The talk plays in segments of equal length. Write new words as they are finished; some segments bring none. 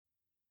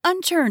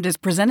Unchurned is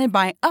presented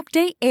by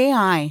Update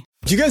AI.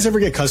 Do you guys ever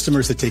get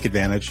customers that take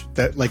advantage?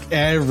 That like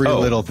every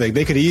little thing,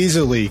 they could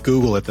easily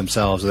Google it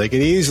themselves. Or they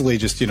could easily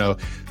just,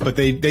 but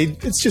they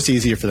it's just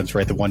easier for them to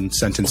write the one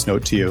sentence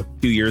note to you. A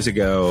few years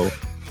ago,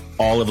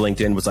 all of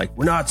LinkedIn was like,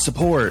 we're not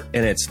support.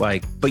 And it's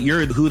like, but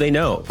you're who they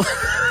know,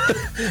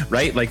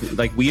 right?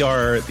 Like we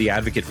are the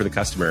advocate for the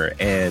customer,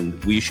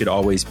 and we should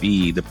always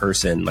be the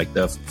person, like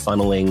the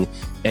funneling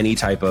any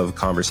type of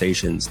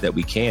conversations that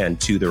we can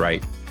to the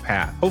right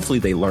path. Hopefully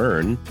they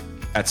learn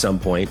at some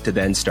point to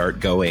then start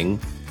going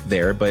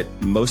there, but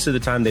most of the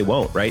time they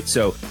won't, right?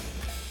 So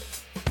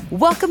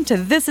welcome to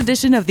this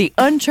edition of the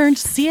Unchurned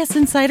CS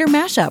Insider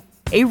Mashup,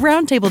 a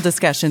roundtable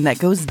discussion that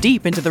goes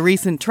deep into the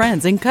recent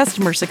trends in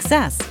customer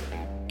success.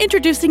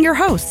 Introducing your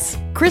hosts,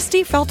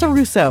 Christy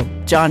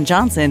Faltarusso, John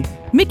Johnson,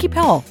 Mickey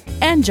Powell,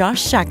 and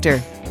Josh Schachter.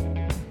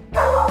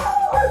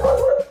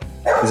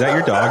 Is that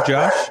your dog,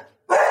 Josh?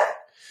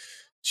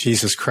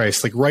 Jesus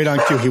Christ, like right on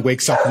cue, he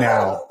wakes up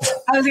now.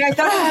 I was like, I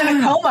thought he was in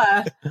a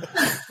coma.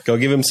 Go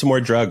give him some more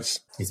drugs.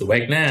 He's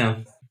awake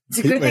now. It's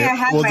a good thing I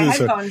had my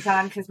headphones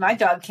on because my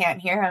dog can't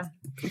hear him.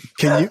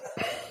 Can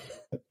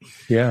you?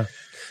 Yeah.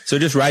 So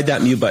just ride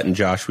that mute button,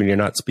 Josh, when you're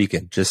not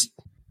speaking. Just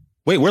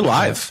wait, we're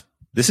live.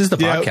 This is the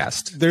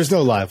podcast. There's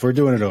no live. We're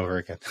doing it over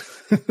again.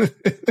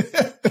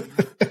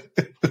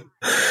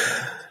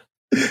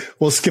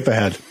 We'll skip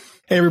ahead.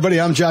 Hey,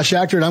 everybody, I'm Josh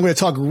Schachter, and I'm going to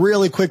talk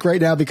really quick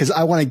right now because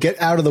I want to get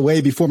out of the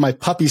way before my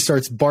puppy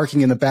starts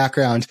barking in the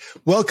background.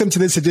 Welcome to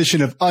this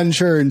edition of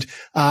Unchurned.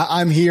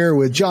 I'm here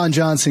with John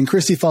Johnson,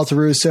 Christy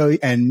Faltarusso,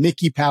 and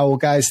Mickey Powell.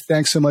 Guys,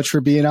 thanks so much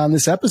for being on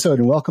this episode,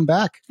 and welcome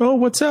back. Oh,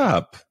 what's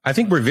up? I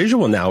think we're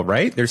visual now,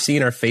 right? They're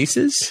seeing our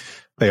faces.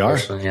 They are.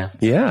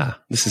 Yeah.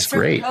 This is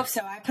great. I hope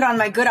so. I put on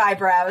my good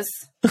eyebrows.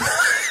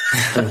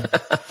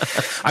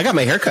 I got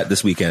my hair cut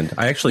this weekend.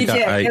 I actually got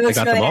really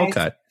them all nice.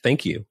 cut.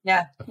 Thank you.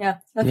 Yeah.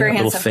 That's very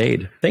handsome. A little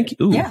fade. Thank you.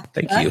 Ooh, yeah.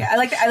 Thank you. I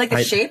like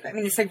the shape. I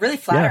mean, it's like really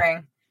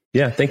flattering.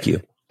 Yeah. Thank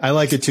you. I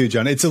like it too,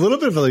 John. It's a little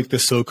bit of like the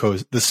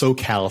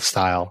SoCal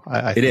style.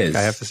 It is.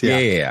 I have to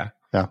say. Yeah.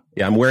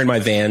 I'm wearing my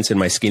Vans and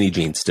my skinny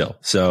jeans still.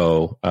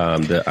 So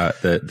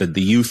the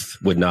youth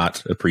would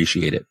not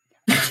appreciate it.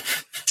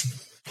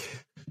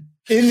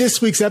 In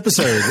this week's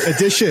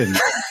edition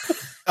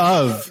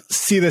of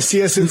the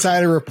CS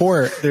Insider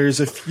Report, there's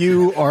a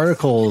few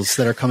articles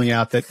that are coming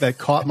out that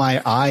caught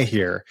my eye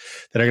here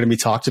that are going to be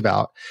talked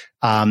about.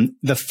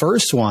 The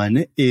first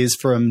one is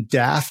from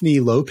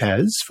Daphne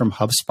Lopez from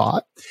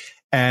HubSpot.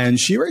 And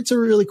she writes a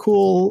really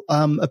cool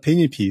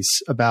opinion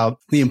piece about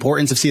the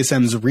importance of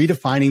CSMs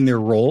redefining their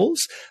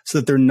roles so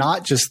that they're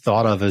not just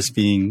thought of as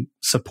being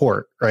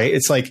support, right?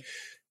 It's like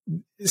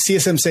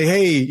CSMs say,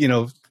 hey,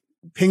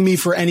 ping me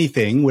for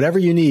anything, whatever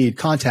you need,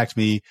 contact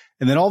me.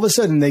 And then all of a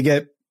sudden they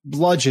get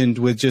bludgeoned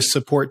with just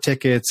support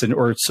tickets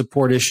or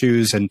support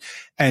issues and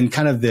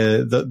kind of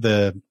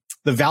the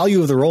value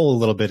of the role a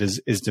little bit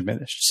is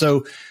diminished.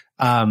 So,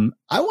 I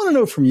want to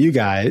know from you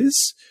guys,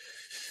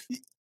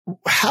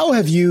 how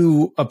have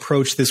you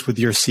approached this with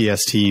your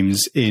CS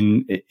teams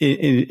in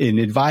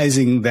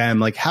advising them?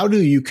 Like, how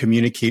do you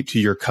communicate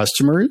to your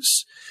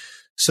customers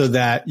so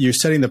that you're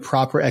setting the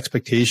proper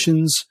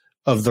expectations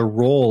of the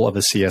role of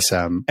a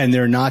CSM, and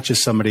they're not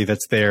just somebody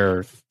that's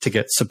there to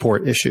get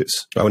support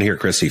issues? I want to hear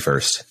Christy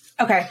first.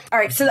 Okay. All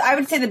right. So I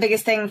would say the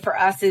biggest thing for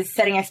us is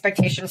setting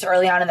expectations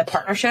early on in the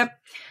partnership.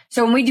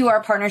 So when we do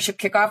our partnership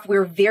kickoff,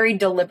 we're very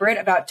deliberate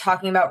about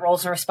talking about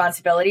roles and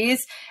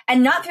responsibilities,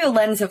 and not through the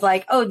lens of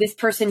like, oh, this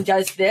person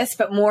does this,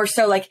 but more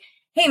so like,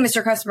 hey,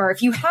 Mr. Customer,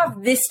 if you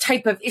have this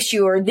type of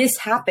issue or this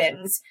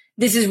happens,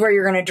 this is where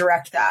you're going to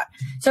direct that.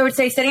 So I would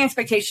say setting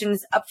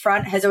expectations up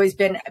front has always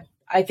been,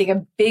 I think,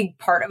 a big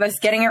part of us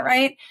getting it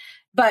right.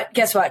 But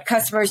guess what?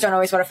 Customers don't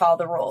always want to follow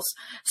the rules.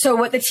 So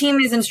what the team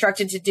is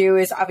instructed to do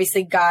is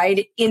obviously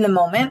guide in the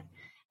moment.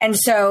 And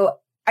so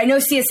I know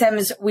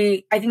CSMs,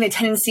 I think the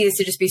tendency is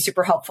to just be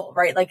super helpful,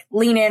 right? Like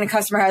lean in, a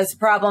customer has a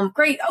problem.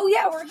 Great. Oh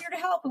yeah, we're here to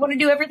help. We want to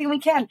do everything we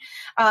can.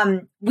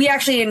 We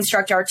actually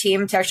instruct our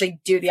team to actually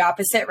do the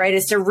opposite, right?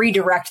 Is to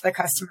redirect the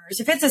customers.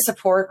 If it's a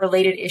support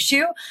related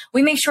issue,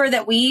 we make sure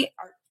that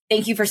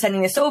thank you for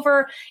sending this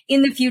over.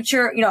 In the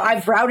future,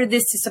 I've routed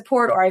this to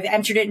support or I've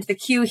entered it into the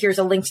queue. Here's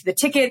a link to the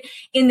ticket.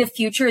 In the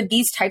future,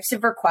 these types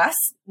of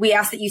requests, we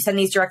ask that you send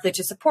these directly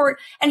to support.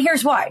 And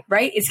here's why,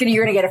 right?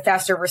 You're going to get a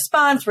faster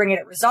response. We're going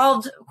to get it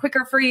resolved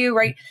quicker for you,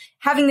 right?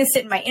 Having this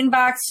sit in my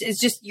inbox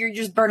is you're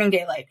just burning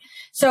daylight.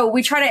 So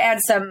we try to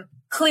add some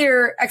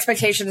clear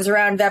expectations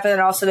around that, but then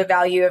also the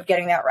value of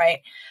getting that right.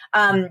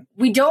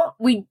 We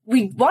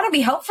want to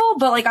be helpful,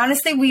 but like,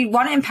 honestly, we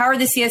want to empower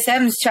the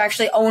CSMs to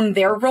actually own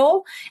their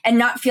role and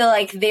not feel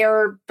like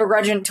they're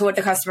begrudging to what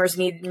the customers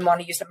need and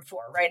want to use them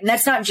for, right? And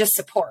that's not just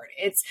support.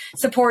 It's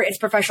support, it's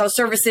professional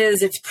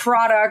services, it's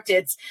product,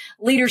 it's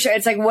leadership,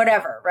 it's like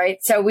whatever, right?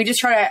 So we just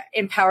try to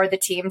empower the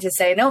team to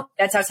say, no,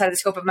 that's outside of the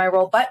scope of my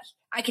role, but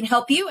I can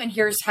help you and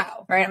here's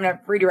how, right? I'm going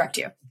to redirect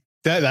you.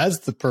 That's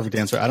the perfect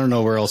answer. I don't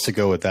know where else to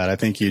go with that. I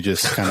think you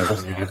just kind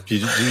of you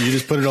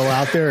just put it all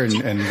out there,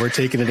 and we're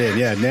taking it in.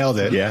 Yeah, nailed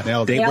it. Yeah,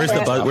 nailed it. Ding,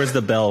 where's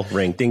the bell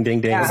ring? Ding,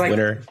 ding, ding. Yeah.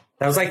 Winner.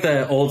 That was like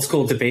the old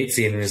school debate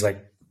scene. He's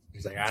like,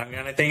 I don't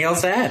got anything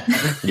else to add.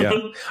 Yeah,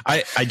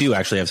 I do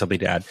actually have something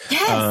to add.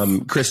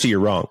 Yes. Christy,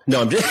 you're wrong.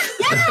 No, I'm just,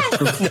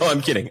 Yes. no,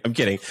 I'm kidding.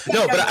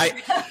 No, but I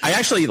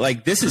actually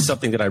like, this is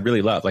something that I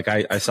really love. Like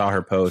I saw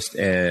her post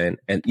and,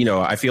 you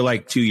know, I feel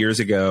like 2 years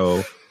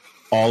ago,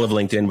 all of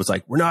LinkedIn was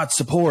like, we're not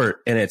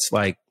support. And it's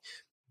like,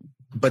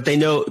 but they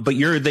know, but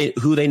you're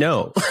who they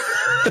know.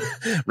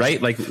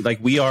 Right? Like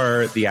we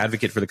are the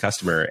advocate for the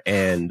customer,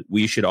 and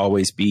we should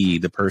always be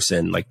the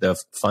person, like the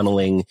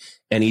funneling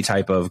any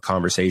type of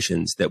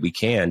conversations that we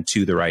can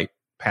to the right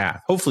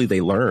path. Hopefully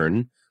they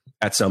learn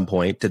at some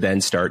point to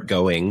then start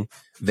going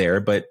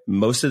there, but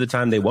most of the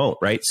time they won't.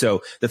 Right.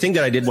 So the thing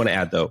that I did want to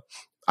add though,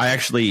 I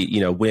actually, you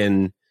know,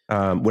 when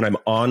I'm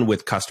on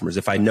with customers,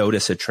 if I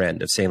notice a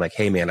trend of saying like,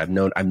 hey man,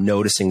 I'm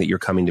noticing that you're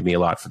coming to me a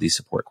lot for these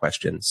support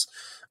questions.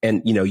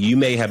 And, you know, you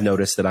may have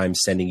noticed that I'm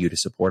sending you to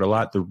support a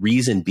lot. The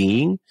reason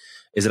being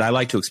is that I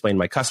like to explain to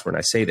my customer, and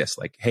I say this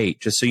like, hey,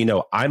 just so you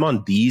know, I'm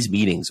on these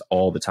meetings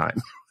all the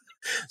time.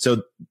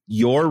 So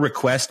your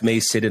request may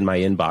sit in my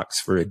inbox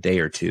for a day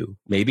or two,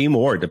 maybe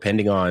more,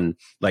 depending on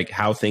like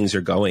how things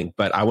are going.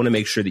 But I want to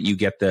make sure that you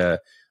get the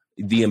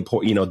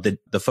important, you know,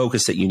 the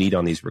focus that you need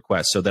on these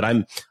requests, so that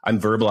I'm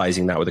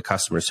verbalizing that with the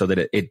customer, so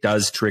that it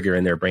does trigger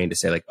in their brain to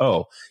say like,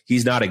 oh,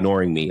 he's not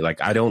ignoring me.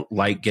 Like, I don't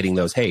like getting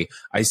those, hey,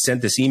 I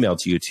sent this email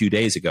to you 2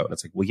 days ago. And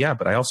it's like, well, yeah,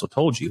 but I also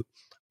told you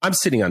I'm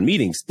sitting on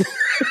meetings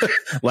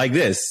like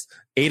this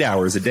 8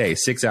 hours a day,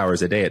 6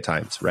 hours a day at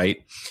times,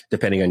 right?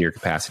 Depending on your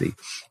capacity.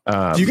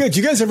 Do you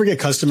guys ever get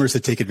customers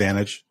that take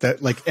advantage,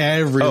 that like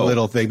every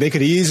little thing, they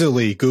could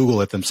easily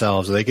Google it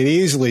themselves, or they could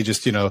easily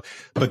just, you know,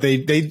 but they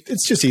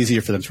it's just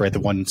easier for them to write the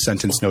one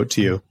sentence note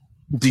to you.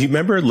 Do you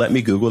remember Let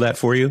Me Google That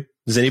For You?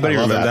 Does anybody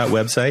remember that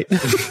website?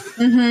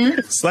 Mm-hmm.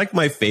 It's like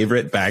my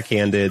favorite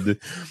backhanded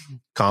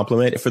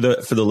compliment for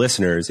the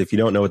listeners. If you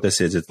don't know what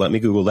this is, it's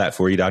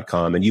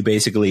letmegooglethatforyou.com. And you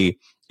basically,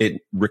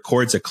 it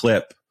records a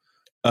clip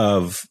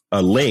of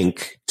a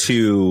link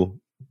to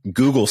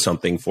Google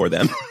something for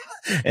them.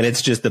 And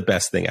it's just the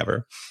best thing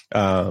ever.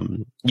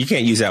 You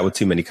can't use that with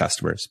too many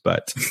customers,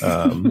 but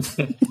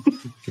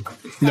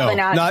no,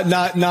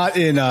 not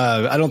in.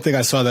 I don't think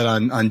I saw that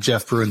on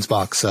Jeff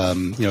Brunsbach's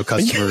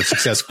customer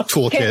success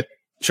toolkit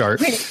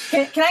chart. Wait,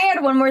 can I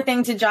add one more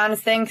thing to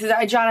John's thing?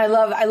 Because John, I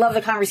love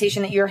the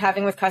conversation that you're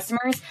having with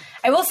customers.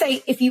 I will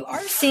say, if you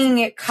are seeing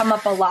it come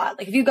up a lot,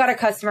 like if you've got a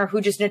customer who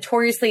just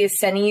notoriously is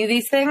sending you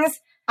these things,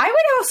 I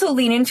would also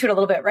lean into it a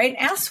little bit, right?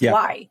 Ask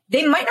why.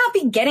 They might not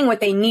be getting what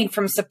they need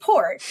from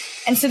support.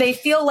 And so they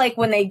feel like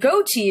when they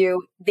go to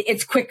you,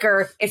 it's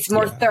quicker, it's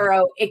more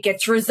thorough, it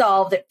gets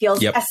resolved, it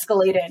feels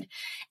escalated.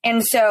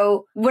 And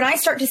so when I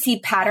start to see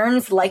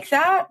patterns like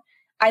that,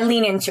 I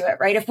lean into it,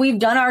 right? If we've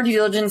done our due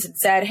diligence and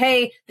said,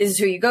 hey, this is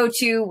who you go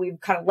to,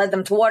 we've kind of led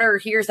them to water,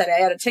 here's that I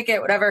had a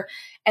ticket, whatever,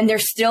 and they're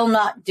still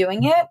not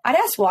doing it, I'd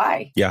ask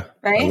why. Yeah.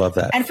 Right. I love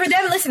that. And for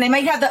them, listen, they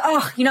might have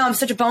I'm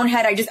such a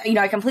bonehead.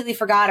 I completely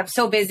forgot. I'm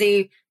so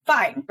busy.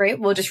 Fine. Right.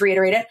 We'll just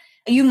reiterate it.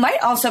 You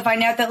might also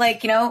find out that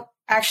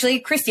actually,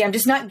 Christy, I'm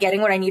just not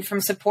getting what I need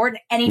from support.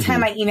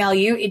 Anytime I email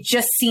you, it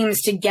just seems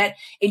to get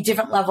a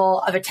different level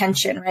of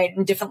attention, right?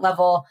 And different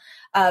level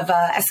of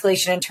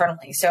escalation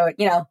internally. So,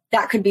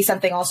 that could be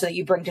something also that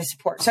you bring to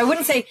support. So I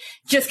wouldn't say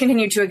just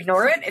continue to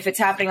ignore it. If it's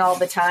happening all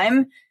the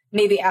time,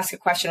 maybe ask a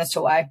question as to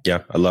why.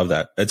 Yeah, I love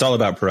that. It's all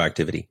about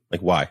proactivity,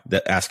 like why,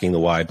 asking the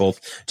why, both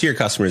to your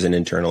customers and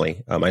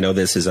internally. I know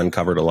this has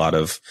uncovered a lot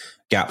of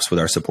gaps with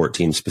our support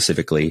team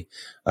specifically.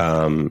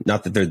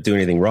 Not that they're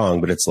doing anything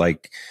wrong, but it's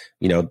like,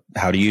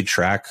 how do you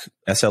track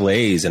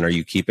SLAs, and are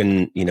you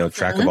keeping,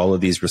 track of all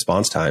of these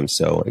response times?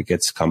 So it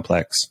gets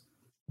complex.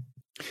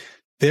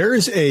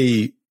 There's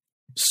a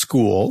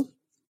school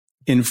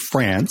in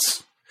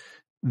France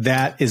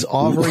that is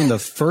offering the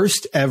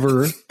first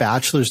ever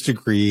bachelor's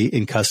degree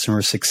in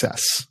customer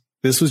success.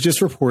 This was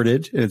just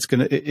reported. It's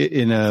going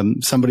to,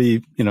 somebody,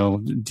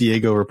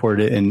 Diego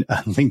reported it in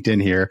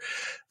LinkedIn here.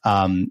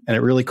 And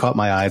it really caught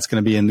my eye. It's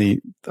going to be in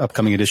the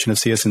upcoming edition of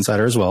CS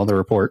Insider as well, the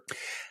report.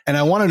 And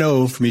I want to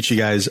know from each of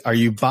you guys, are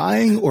you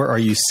buying or are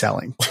you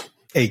selling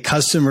a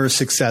customer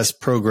success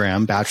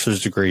program,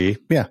 bachelor's degree?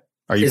 Yeah.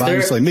 Are you buying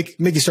or selling?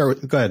 Mickey, start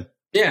with, go ahead.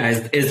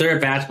 Yeah. Is there a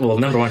batch? Well,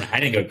 number one,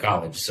 I didn't go to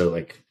college. So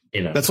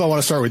that's why I want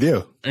to start with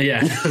you. Yeah.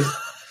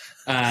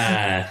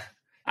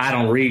 I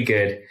don't read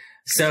good.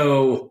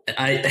 So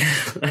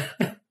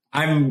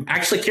I'm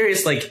actually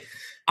curious,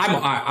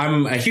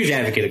 I'm a huge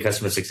advocate of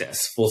customer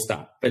success, full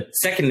stop. But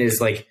second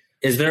is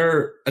is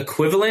there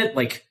equivalent,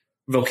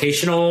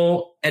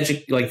 vocational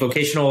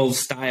vocational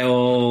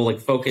style,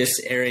 focus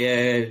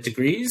area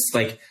degrees,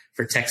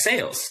 for tech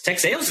sales? Tech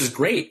sales is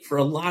great for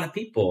a lot of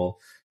people.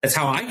 That's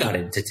how I got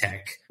into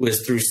tech,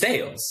 was through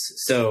sales.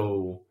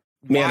 So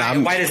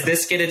why does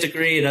this get a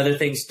degree and other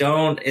things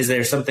don't? Is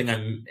there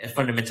something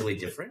fundamentally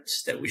different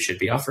that we should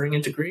be offering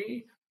a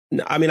degree?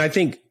 I mean,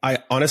 I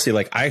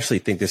actually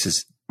think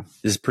this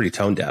is pretty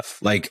tone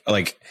deaf.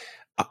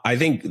 I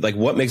think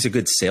what makes a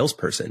good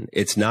salesperson,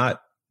 it's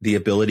not the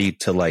ability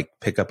to like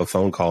pick up a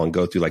phone call and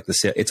go through like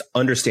it's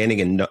understanding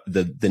and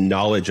the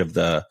knowledge of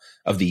the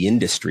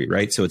industry,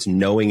 right? So it's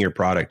knowing your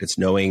product, it's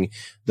knowing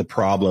the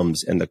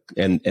problems and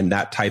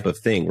that type of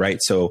thing, right?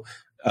 So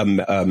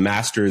a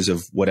master's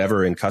of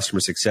whatever in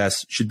customer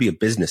success should be a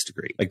business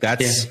degree. Like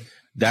that's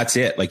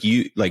it. Like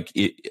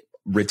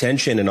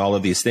retention and all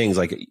of these things,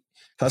 like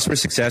customer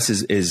success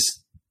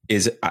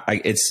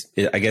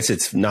I guess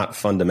it's not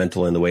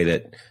fundamental in the way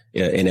that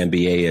an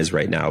MBA is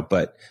right now,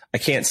 but I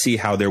can't see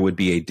how there would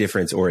be a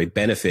difference or a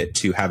benefit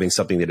to having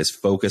something that is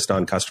focused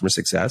on customer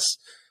success,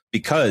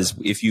 because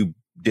if you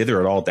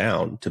dither it all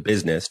down to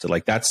business, to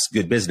like, that's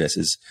good business,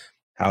 is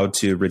how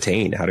to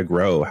retain, how to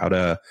grow, how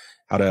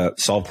to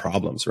solve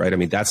problems, right? I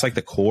mean, that's like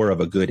the core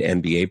of a good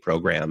MBA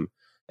program.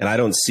 And I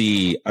don't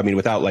see, I mean,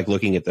 without like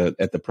looking at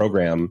the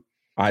program,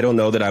 I don't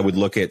know that I would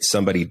look at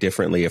somebody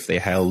differently if they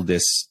held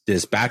this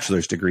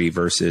bachelor's degree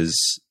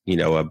versus,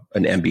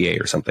 an MBA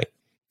or something.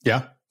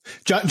 Yeah.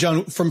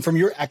 John, from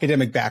your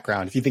academic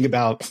background, if you think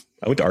about,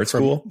 I went to art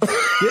school.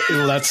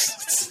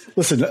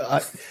 Listen.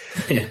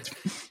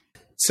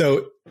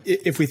 So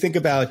if we think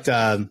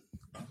about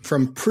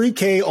from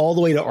pre-K all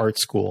the way to art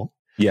school,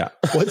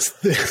 what's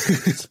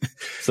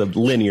it's a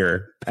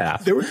linear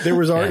path. There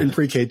was art in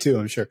pre-K too,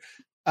 I'm sure.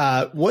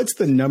 What's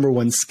the number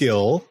one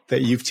skill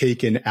that you've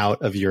taken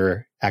out of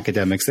your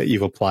academics that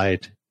you've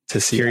applied to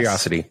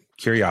CS?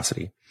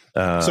 Curiosity.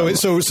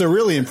 So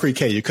really in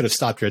pre-K, you could have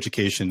stopped your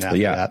education after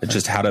that.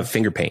 Just how to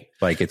finger paint.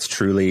 Like it's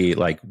truly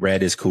like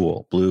red is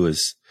cool. Blue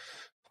is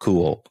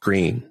cool.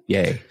 Green.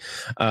 Yay.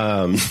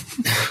 I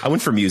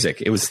went for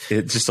music. It's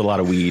just a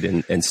lot of weed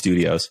and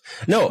studios.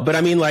 No, but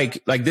I mean,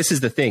 like this is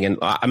the thing. And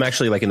I'm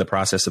actually like in the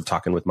process of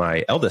talking with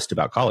my eldest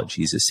about college.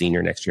 He's a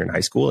senior next year in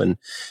high school. And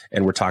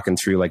we're talking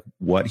through like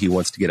what he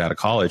wants to get out of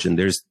college. And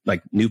there's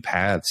like new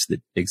paths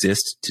that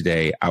exist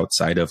today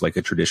outside of like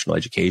a traditional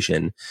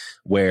education,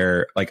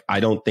 where like, I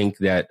don't think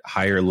that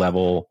higher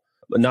level,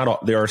 there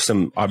are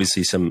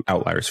obviously some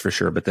outliers for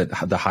sure, but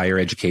that the higher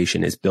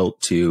education is built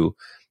to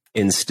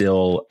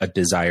instill a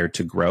desire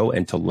to grow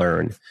and to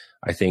learn.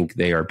 I think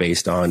they are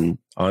based on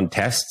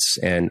tests,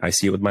 and I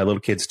see it with my little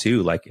kids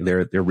too. Like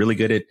they're really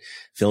good at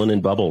filling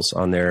in bubbles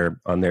on their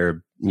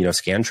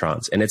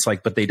Scantrons, and it's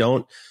like, but they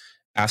don't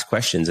ask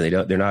questions,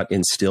 and they're not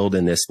instilled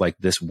in this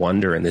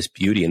wonder and this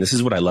beauty. And this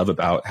is what I love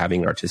about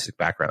having an artistic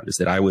background, is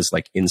that I was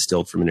like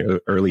instilled from an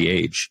early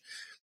age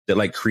that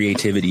like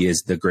creativity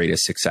is the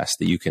greatest success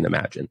that you can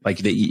imagine. Like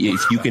that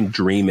if you can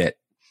dream it,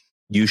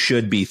 you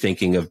should be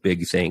thinking of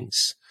big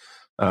things.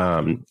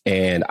 And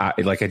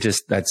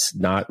that's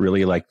not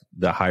really like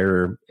the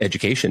higher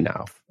education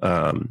now,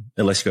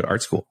 unless you go to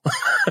art school.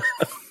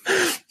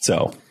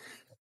 So,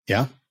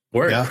 yeah.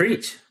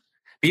 Preach.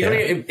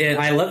 And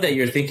I love that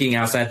you're thinking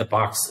outside the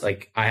box.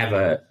 Like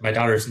my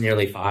daughter's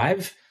nearly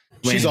 5.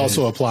 She's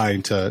also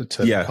applying to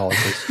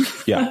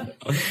colleges. Yeah.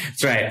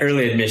 That's right.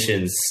 Early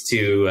admissions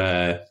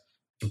to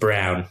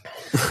Brown.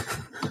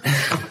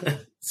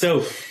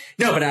 So,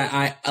 no, but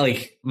I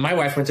like, my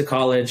wife went to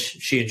college.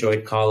 She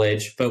enjoyed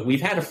college, but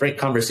we've had a frank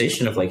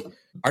conversation of like,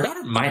 our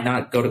daughter might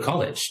not go to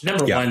college.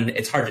 Number one,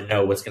 it's hard to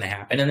know what's going to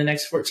happen in the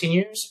next 14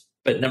 years.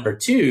 But number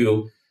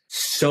two,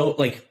 so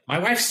like my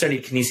wife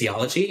studied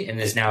kinesiology and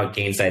is now a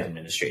gainsight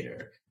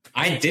administrator.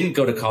 I didn't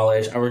go to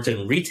college. I worked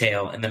in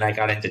retail and then I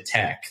got into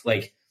tech.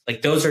 Like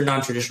those are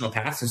non-traditional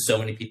paths, and so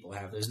many people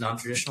have those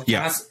non-traditional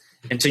paths.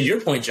 And to your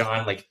point,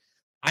 John, like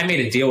I made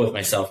a deal with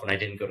myself when I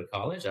didn't go to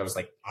college. I was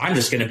like, I'm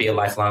just going to be a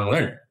lifelong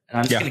learner. And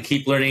I'm just going to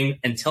keep learning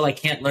until I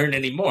can't learn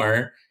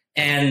anymore.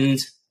 And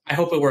I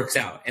hope it works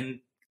out. And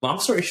long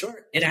story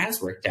short, it has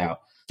worked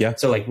out. Yeah.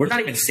 So like, we're not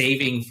even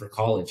saving for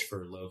college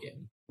for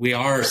Logan. We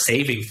are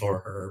saving for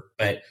her,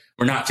 but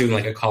we're not doing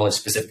like a college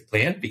specific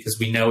plan because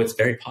we know it's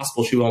very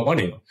possible she won't want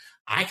to.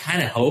 I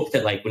kind of hope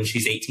that like when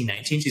she's 18,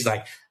 19, she's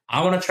like,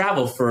 I want to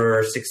travel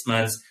for 6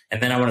 months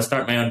and then I want to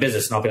start my own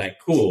business. And I'll be like,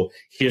 cool,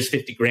 here's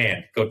 50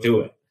 grand. Go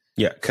do it.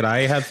 Yeah. Could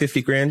I have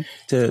 50 grand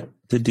to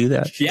do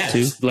that? Yeah.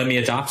 too? Let me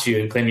adopt you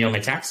and claim you on my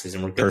taxes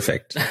and we're good.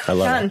 Perfect. I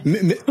love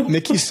it.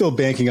 Mickey's still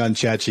banking on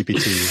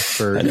ChatGPT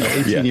for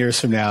 18 years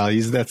from now.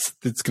 It's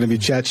going to be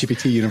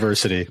ChatGPT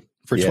University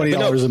for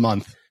 $20 a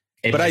month.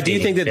 But I do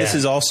think that this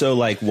is also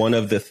like one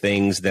of the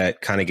things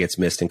that kind of gets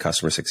missed in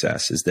customer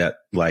success, is that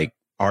like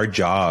our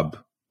job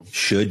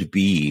should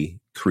be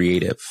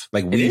creative.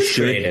 Like we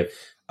should, creative.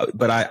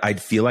 But I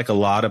feel like a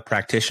lot of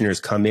practitioners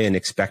come in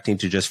expecting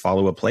to just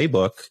follow a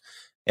playbook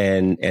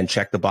and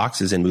check the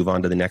boxes and move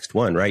on to the next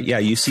one. Right. Yeah.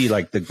 You see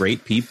like the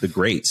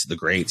greats,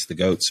 the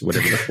goats,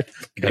 whatever,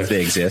 if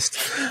they exist.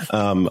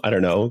 I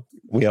don't know.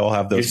 We all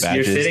have those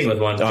badges. You're sitting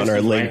with one on our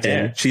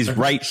LinkedIn. Right. She's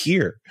right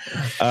here.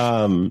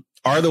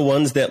 Are the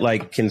ones that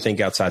like can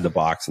think outside the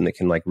box and that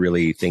can like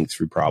really think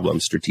through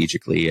problems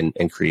strategically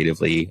and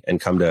creatively and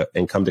come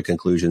to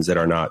conclusions that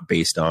are not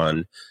based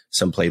on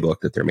some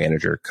playbook that their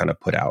manager kind of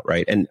put out.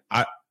 Right. And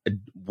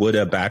would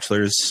a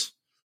bachelor's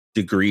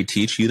degree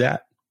teach you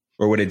that,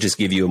 or would it just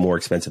give you a more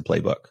expensive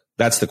playbook?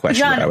 That's the question.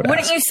 John, that I would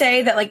wouldn't ask. You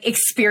say that like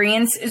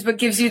experience is what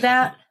gives you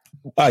that?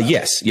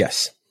 Yes.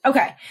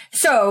 Okay.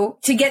 So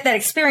to get that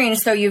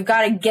experience, though, you've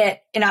got to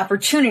get an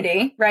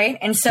opportunity, right?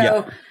 And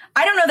so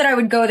I don't know that I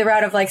would go the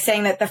route of like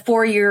saying that the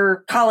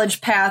 4-year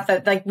college path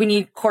that like we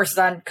need courses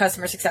on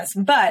customer success,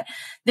 but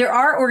there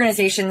are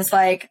organizations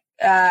like,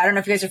 I don't know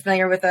if you guys are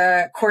familiar with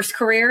Course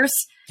Careers.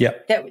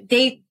 Yep. That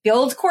they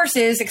build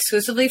courses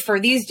exclusively for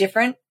these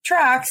different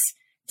tracks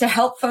to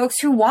help folks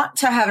who want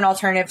to have an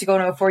alternative to go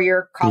to a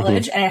 4-year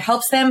college. And it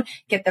helps them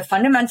get the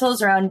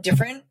fundamentals around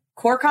different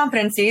core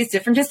competencies,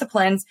 different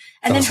disciplines,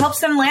 and then helps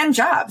them land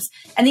jobs.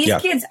 And these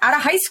kids out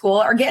of high school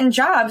are getting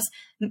jobs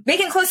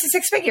making close to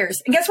 6 figures.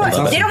 And guess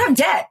what? They don't have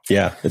debt.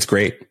 Yeah, it's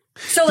great.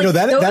 So like,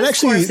 those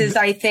actually, courses,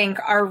 I think,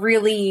 are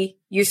really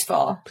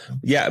useful.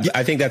 Yeah,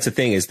 I think that's the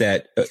thing is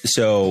that,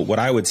 so what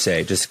I would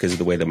say, just because of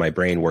the way that my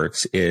brain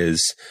works,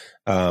 is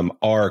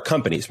are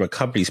companies, from a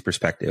company's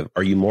perspective,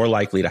 are you more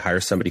likely to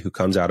hire somebody who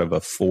comes out of a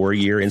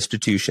 4-year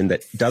institution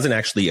that doesn't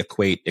actually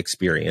equate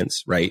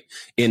experience, right,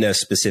 in a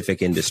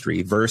specific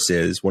industry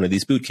versus one of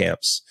these boot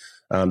camps?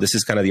 This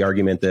is kind of the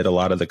argument that a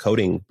lot of the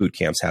coding boot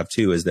camps have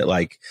too, is that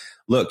like,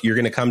 look, you're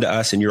going to come to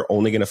us and you're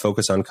only going to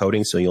focus on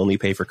coding. So you only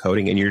pay for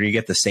coding and you're going to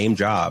get the same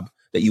job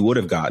that you would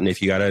have gotten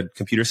if you got a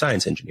computer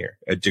science engineer,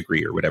 a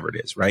degree or whatever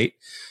it is. Right.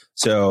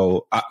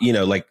 So,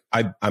 like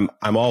I'm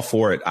all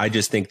for it. I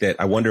just think that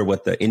I wonder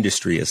what the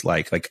industry is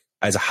like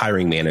as a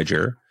hiring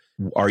manager,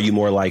 are you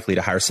more likely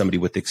to hire somebody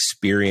with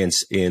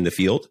experience in the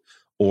field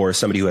or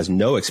somebody who has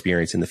no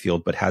experience in the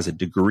field, but has a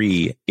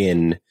degree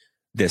in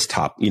this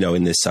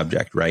in this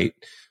subject, right?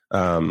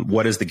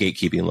 What does the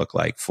gatekeeping look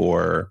like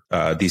for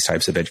these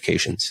types of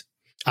educations?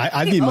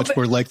 I'd be much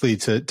more likely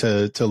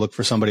to look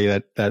for somebody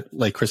that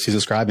like Christy's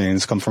describing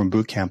has come from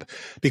boot camp,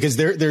 because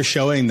they're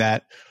showing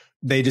that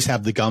they just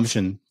have the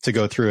gumption to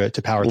go through it,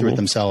 to power through it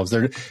themselves.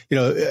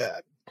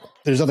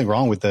 There's nothing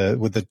wrong with the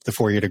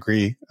 4-year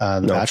degree,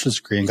 bachelor's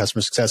degree in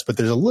customer success, but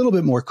there's a little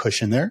bit more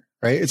cushion there,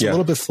 right? It's a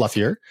little bit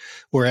fluffier.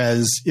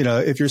 Whereas,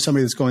 if you're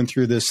somebody that's going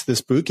through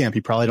this boot camp,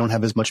 you probably don't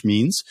have as much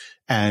means,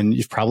 and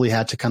you've probably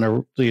had to kind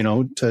of,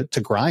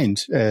 to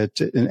grind, and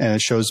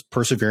it shows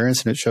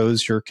perseverance and it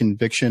shows your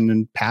conviction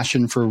and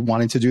passion for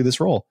wanting to do this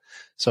role.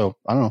 So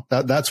I don't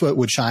know, that's what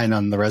would shine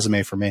on the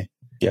resume for me.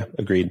 Yeah,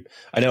 agreed.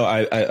 I know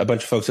a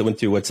bunch of folks that went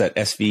through what's that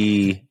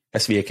SV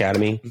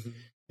Academy.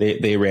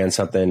 They ran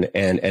something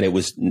and it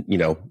was,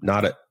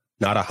 not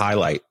a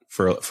highlight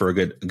for a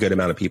good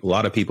amount of people. A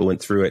lot of people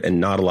went through it and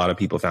not a lot of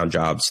people found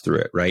jobs through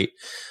it. Right.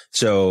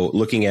 So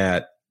looking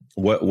at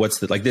what's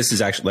this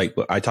is actually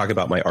like, I talk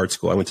about my art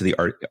school. I went to the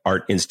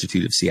Art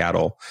Institute of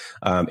Seattle.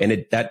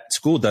 And that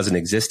school doesn't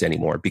exist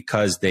anymore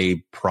because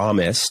they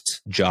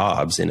promised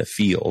jobs in a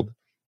field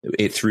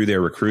through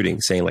their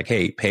recruiting, saying like,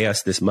 hey, pay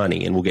us this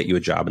money and we'll get you a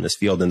job in this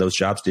field. And those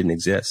jobs didn't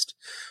exist.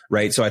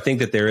 Right. So I think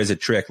that there is a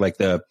trick like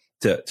to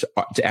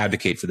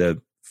advocate for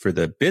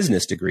the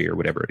business degree or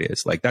whatever it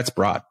is. Like that's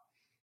broad.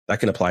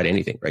 That can apply to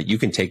anything, right? You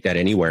can take that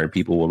anywhere and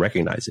people will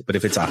recognize it. But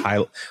if it's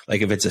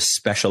if it's a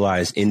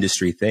specialized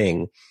industry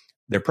thing,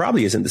 there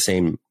probably isn't the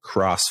same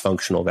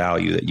cross-functional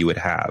value that you would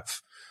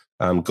have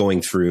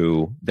going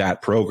through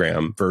that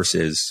program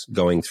versus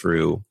going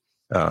through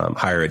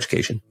higher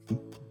education.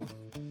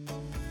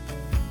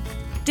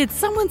 Did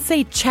someone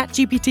say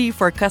ChatGPT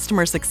for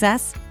customer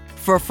success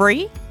for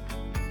free?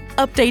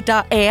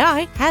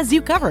 Update.ai has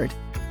you covered.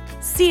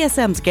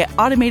 CSMs get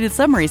automated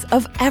summaries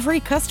of every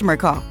customer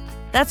call.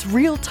 That's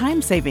real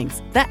time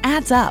savings that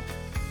adds up.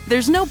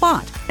 There's no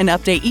bot, and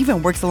Update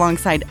even works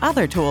alongside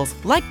other tools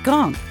like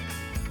Gong.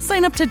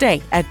 Sign up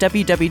today at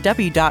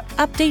www.update.ai.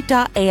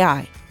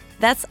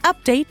 That's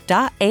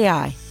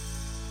update.ai.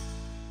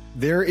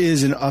 There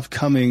is an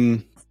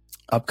upcoming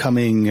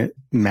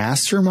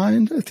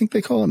mastermind. I think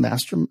they call it a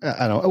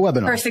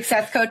webinar. For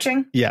success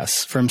coaching?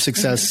 Yes. From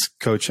Success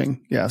Coaching.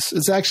 Yes.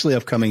 It's actually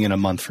upcoming in a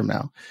month from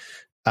now.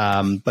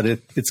 But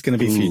it's going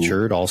to be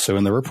featured also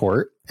in the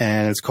report,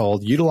 and it's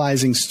called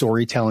Utilizing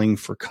Storytelling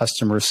for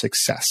Customer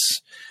Success.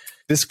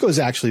 This goes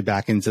actually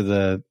back into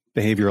the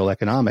behavioral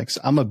economics.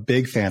 I'm a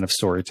big fan of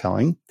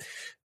storytelling.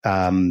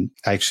 I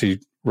actually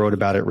wrote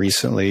about it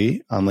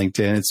recently on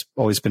LinkedIn. It's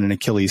always been an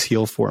Achilles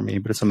heel for me,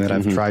 but it's something that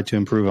I've tried to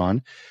improve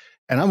on.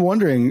 And I'm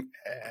wondering,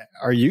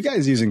 are you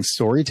guys using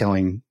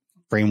storytelling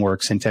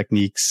frameworks and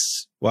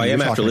techniques? Well, I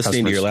am after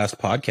listening to your last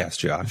podcast,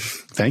 Josh.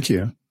 Thank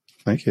you.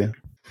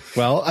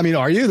 Well, I mean,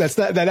 are you?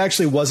 That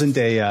actually wasn't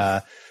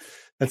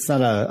that's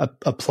not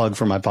a plug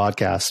for my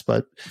podcast,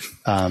 but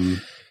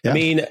yeah. I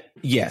mean,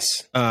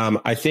 yes.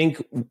 I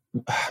think,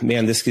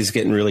 man, this is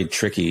getting really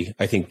tricky,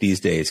 I think, these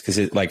days, because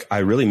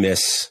I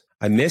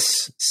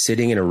miss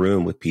sitting in a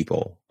room with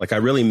people. Like I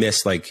really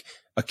miss like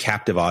a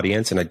captive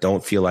audience, and I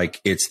don't feel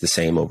like it's the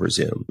same over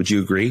Zoom. Would you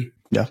agree?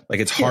 Yeah. Like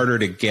it's harder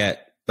to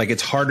get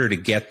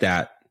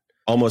that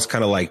almost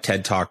kind of like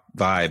TED Talk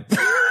vibe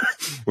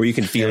where you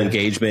can feel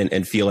engagement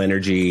and feel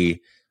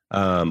energy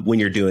when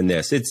you're doing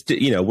this. It's,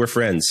 we're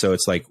friends. So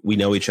it's like we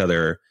know each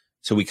other.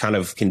 So we kind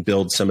of can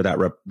build some of that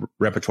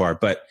repertoire,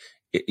 but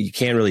you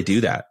can't really do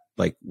that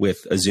like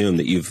with a Zoom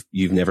that you've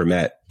never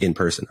met in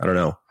person. I don't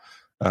know.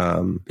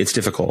 It's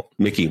difficult.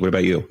 Mickey, what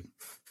about you?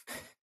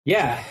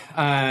 Yeah.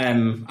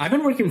 I've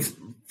been working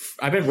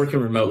I've been working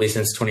remotely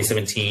since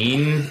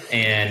 2017,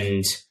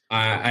 and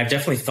I've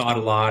definitely thought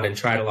a lot and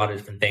tried a lot of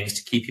different things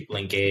to keep people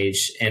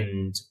engaged.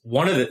 And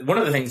one of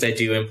the things I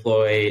do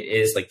employ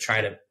is like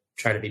try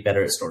to be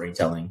better at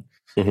storytelling.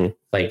 Mm-hmm.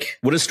 Like,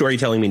 what does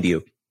storytelling mean to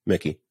you,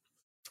 Mickey?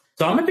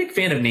 So I'm a big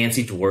fan of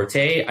Nancy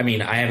Duarte. I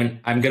mean,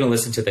 I'm going to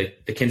listen to the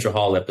Kendra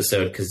Hall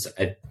episode because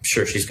I'm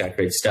sure she's got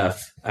great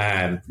stuff.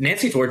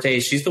 Nancy Duarte,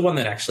 she's the one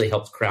that actually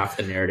helped craft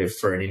the narrative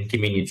for An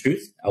Inconvenient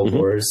Truth, Al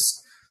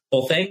Gore's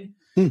whole thing.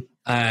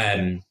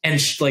 And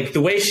like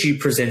the way she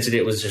presented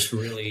it was just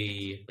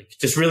really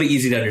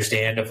easy to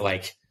understand. Of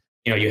like,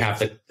 you know, you have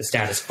the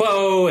status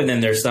quo, and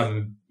then there's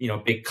some, you know,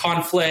 big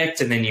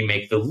conflict, and then you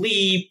make the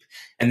leap,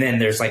 and then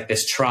there's like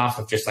this trough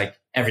of just like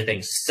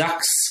everything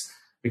sucks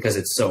because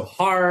it's so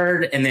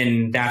hard, and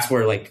then that's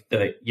where like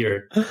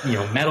your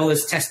metal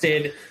is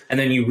tested, and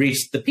then you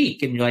reach the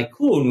peak, and you're like,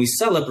 cool, and we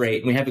celebrate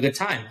and we have a good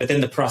time, but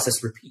then the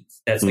process repeats.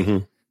 That's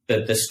like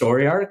the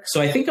story arc. So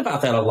I think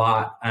about that a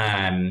lot,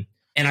 and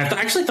I've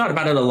actually thought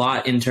about it a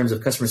lot in terms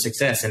of customer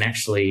success. And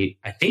actually,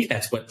 I think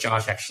that's what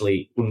Josh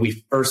actually, when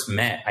we first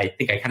met, I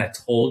think I kind of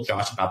told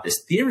Josh about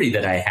this theory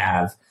that I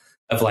have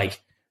of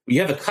like,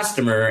 you have a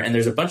customer and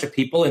there's a bunch of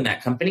people in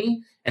that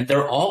company, and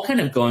they're all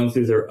kind of going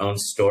through their own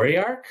story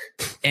arc,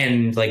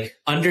 and like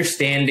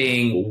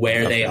understanding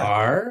where they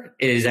are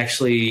is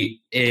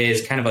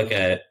kind of like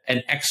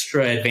an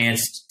extra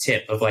advanced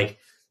tip of like,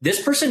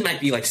 this person might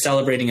be like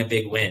celebrating a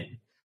big win.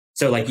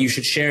 So like you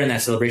should share in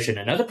that celebration.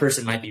 Another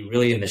person might be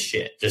really in the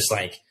shit. Just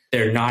like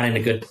they're not in a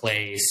good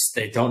place.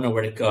 They don't know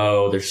where to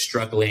go. They're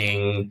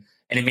struggling,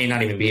 and it may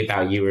not even be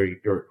about you or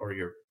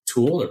your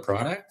tool or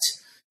product.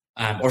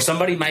 Or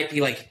somebody might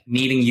be like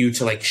needing you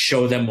to like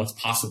show them what's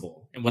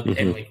possible and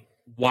and like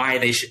why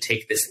they should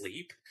take this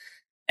leap.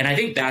 And I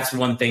think that's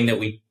one thing that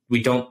we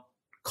don't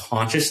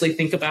consciously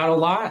think about a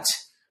lot,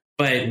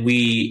 but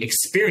we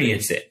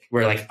experience it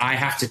where like I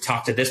have to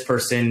talk to this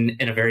person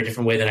in a very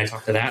different way than I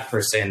talk to that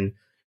person,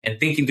 and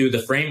thinking through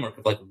the framework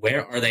of like,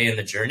 where are they in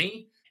the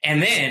journey?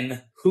 And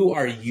then who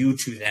are you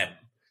to them?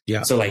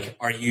 Yeah. So like,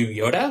 are you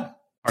Yoda?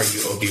 Are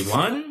you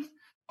Obi-Wan?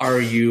 Are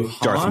you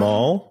Han? Darth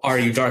Maul? Are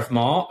you Darth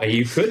Maul?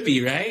 You could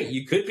be, right?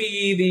 You could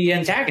be the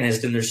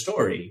antagonist in their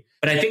story.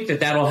 But I think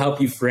that'll help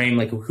you frame,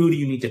 like, who do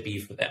you need to be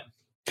for them?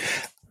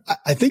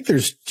 I think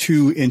there's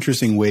two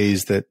interesting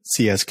ways that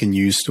CS can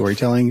use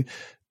storytelling.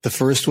 The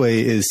first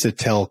way is to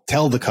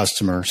tell the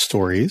customer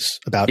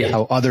stories about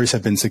how others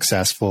have been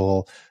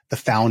successful, the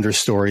founder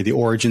story, the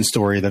origin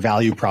story, the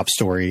value prop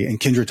story. And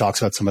Kendra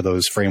talks about some of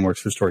those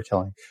frameworks for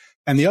storytelling.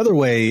 And the other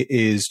way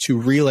is to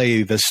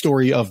relay the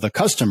story of the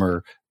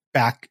customer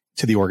back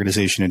to the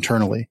organization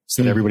internally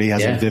so that everybody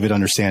has a vivid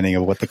understanding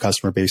of what the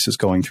customer base is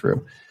going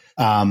through.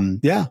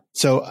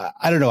 So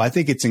I don't know. I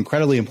think it's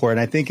incredibly important.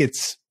 I think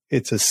it's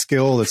a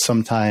skill that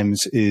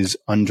sometimes is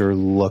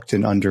underlooked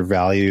and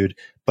undervalued,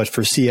 but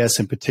for CS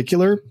in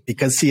particular,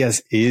 because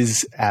CS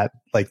is at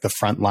like the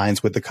front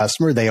lines with the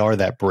customer, they are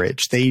that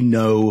bridge. They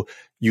know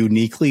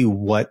uniquely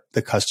what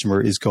the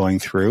customer is going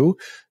through,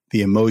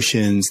 the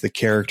emotions, the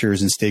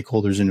characters and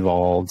stakeholders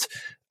involved.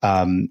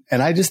 And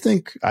I just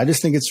think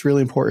it's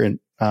really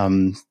important,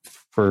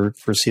 for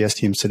CS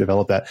teams to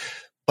develop that.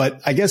 But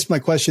I guess my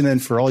question then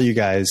for all you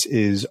guys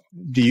is,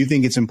 do you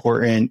think it's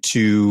important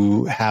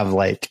to have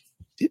like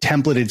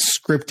templated,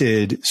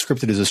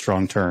 scripted is a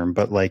strong term,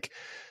 but like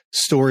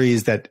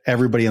stories that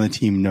everybody on the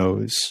team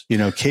knows, you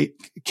know,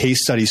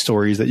 case study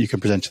stories that you can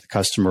present to the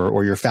customer,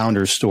 or your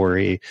founder's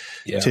story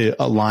to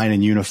align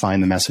and unify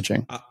the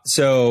messaging?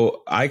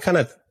 So I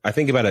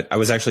think about it. I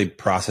was actually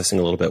processing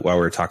a little bit while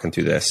we were talking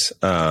through this.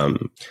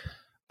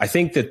 I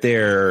think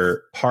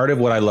that part of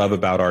what I love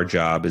about our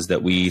job is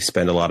that we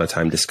spend a lot of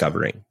time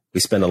discovering. We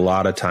should spend a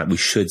lot of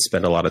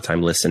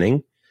time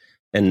listening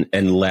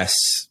and less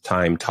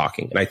time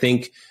talking. And I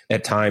think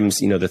at times,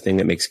 you know, the thing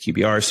that makes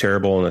QBRs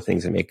terrible and the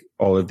things that make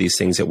all of these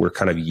things that we're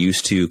kind of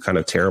used to kind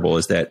of terrible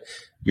is that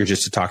you're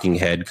just a talking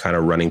head kind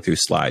of running through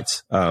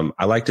slides.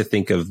 I like to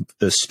think of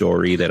the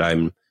story that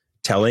I'm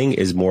telling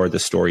is more the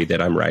story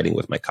that I'm writing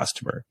with my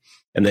customer,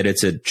 and that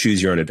it's a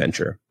choose your own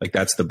adventure. Like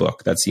that's the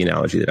book. That's the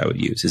analogy that I would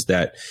use, is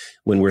that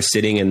when we're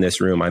sitting in this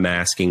room, I'm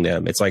asking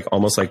them, it's like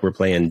almost like we're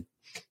playing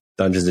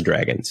Dungeons and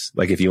Dragons.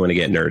 Like if you want to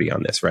get nerdy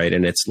on this, right?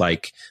 And it's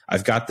like,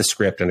 I've got the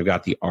script and I've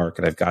got the arc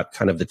and I've got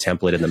kind of the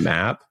template and the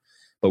map,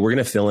 but we're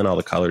going to fill in all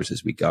the colors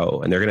as we go.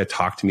 And they're going to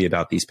talk to me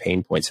about these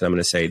pain points. And I'm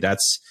going to say,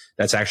 that's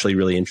actually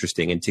really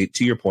interesting. And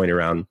to your point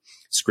around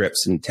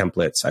scripts and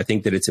templates, I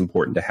think that it's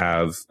important to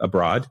have a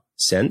broad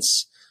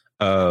sense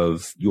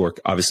of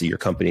obviously your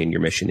company and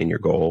your mission and your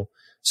goal,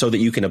 so that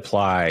you can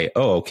apply,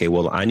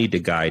 well, I need to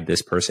guide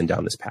this person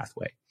down this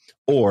pathway,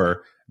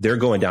 or they're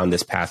going down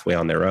this pathway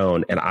on their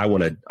own, and I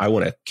want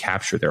to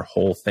capture their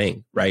whole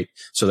thing, right?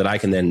 So that I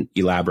can then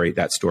elaborate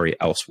that story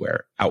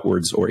elsewhere,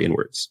 outwards or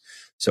inwards.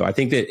 So I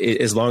think that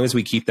as long as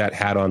we keep that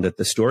hat on, that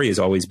the story is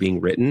always being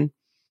written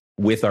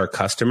with our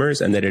customers,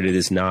 and that it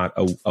is not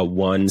a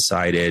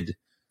one-sided,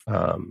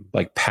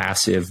 like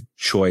passive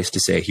choice to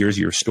say, here's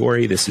your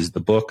story, this is the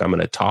book, I'm going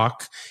to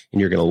talk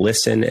and you're going to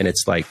listen. And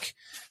it's like,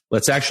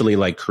 let's actually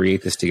like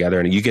create this together.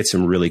 And you get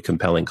some really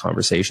compelling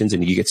conversations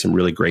and you get some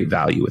really great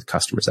value with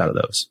customers out of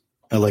those.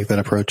 I like that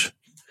approach.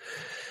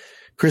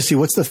 Christy,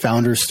 what's the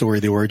founder story,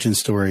 the origin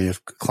story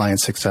of client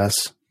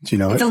success? Do you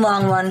know It's a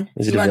long one.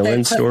 Is it a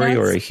villain story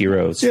or a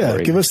hero story? Yeah,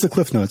 give us the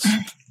Cliff Notes.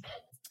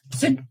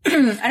 So I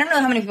don't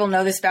know how many people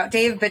know this about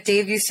Dave, but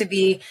Dave used to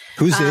be.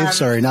 Who's Dave?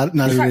 Sorry, not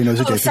everybody knows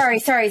who Dave is.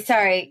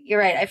 Sorry. You're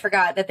right. I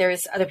forgot that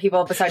there's other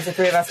people besides the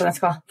three of us on this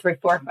call. 4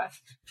 of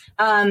us.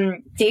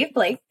 Dave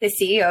Blake, the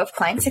CEO of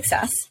Client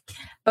Success,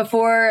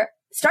 before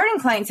starting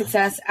Client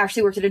Success,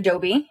 actually worked at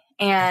Adobe.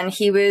 And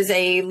he was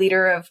a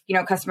leader of,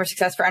 customer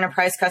success for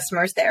enterprise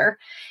customers there.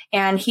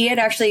 And he had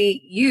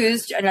actually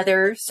used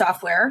another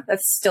software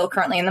that's still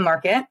currently in the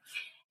market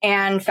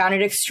and found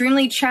it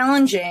extremely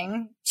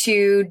challenging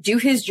to do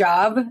his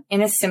job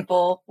in a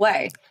simple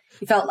way.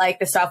 He felt like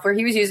the software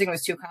he was using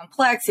was too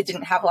complex. It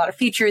didn't have a lot of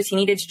features. He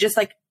needed to just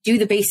do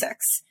the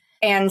basics.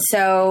 And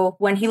so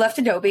when he left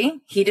Adobe,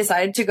 he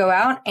decided to go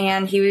out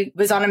and he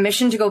was on a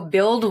mission to go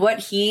build what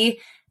he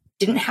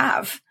didn't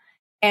have.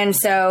 And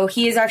so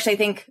he is actually, I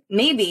think,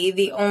 maybe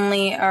the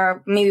only,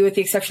 or maybe with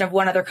the exception of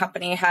one other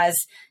company, has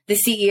the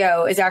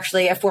CEO is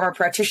actually a former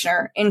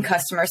practitioner in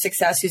customer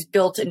success who's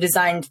built and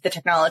designed the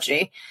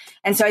technology.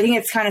 And so I think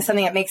it's kind of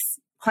something that makes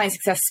Client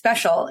Success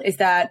special is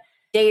that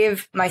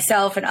Dave,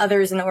 myself, and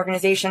others in the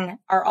organization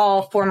are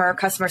all former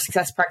customer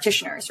success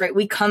practitioners, right?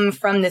 We come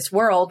from this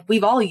world.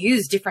 We've all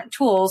used different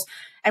tools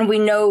and we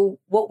know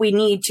what we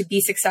need to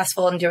be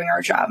successful in doing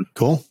our job.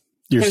 Cool.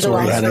 There's a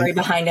long story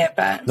behind it,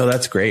 but no,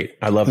 that's great.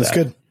 I love that. That's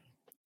good.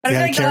 But you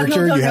had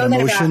character, you had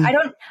emotion. I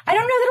don't know that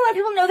a lot of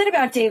people know that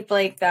about Dave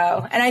Blake,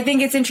 though. And I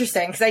think it's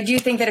interesting because I do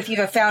think that if you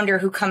have a founder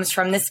who comes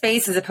from this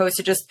space as opposed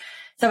to just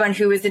someone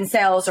who was in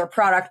sales or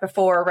product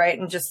before, right,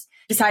 and just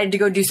decided to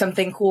go do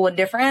something cool and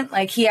different,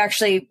 like he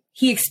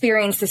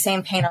experienced the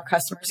same pain our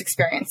customers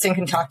experienced and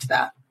can talk to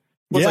that.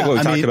 Well, it's like what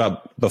we talked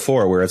about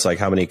before, where it's like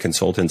how many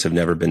consultants have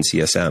never been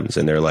CSMs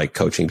and they're like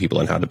coaching people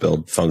on how to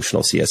build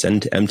functional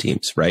CSM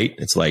teams, right?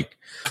 It's like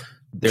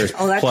there's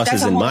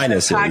pluses and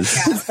minuses.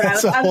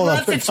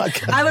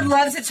 I would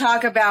love to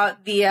talk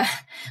about the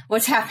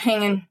what's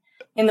happening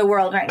in the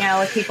world right now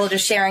with people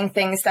just sharing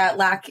things that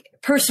lack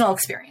personal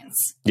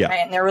experience. Yeah. Right?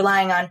 And they're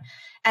relying on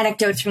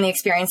anecdotes from the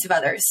experience of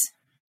others.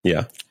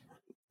 Yeah.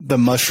 The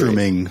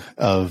mushrooming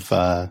of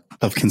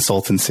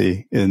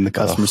consultancy in the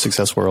customer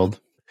success world.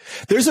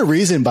 There's a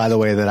reason, by the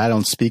way, that I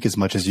don't speak as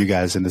much as you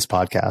guys in this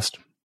podcast.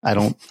 I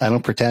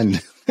don't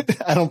pretend.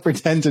 I don't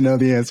pretend to know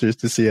the answers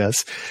to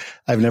CS.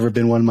 I've never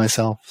been one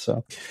myself.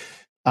 So,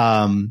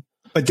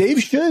 but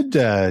Dave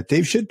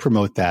should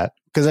promote that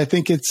because I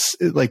think it's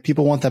like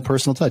people want that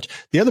personal touch.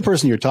 The other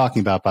person you're talking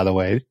about, by the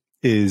way,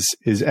 is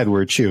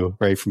Edward Chu,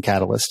 right, from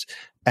Catalyst.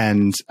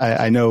 And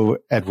I know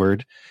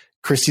Edward.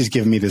 Christy's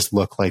giving me this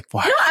look like,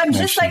 no, I'm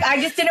just like,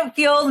 I just didn't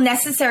feel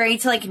necessary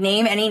to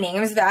name any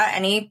names about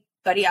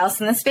anybody else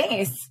in the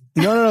space.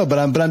 No, but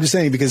I'm just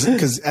saying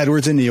because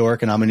Edward's in New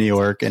York and I'm in New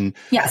York and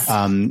yes,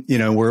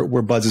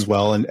 we're buds as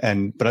well.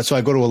 But so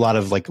I go to a lot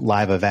of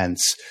live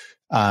events,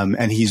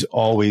 and he's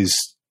always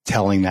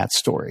telling that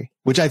story,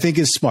 which I think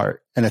is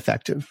smart and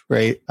effective.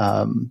 Right.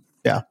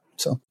 Yeah.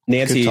 So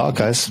Nancy, good talk,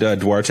 guys.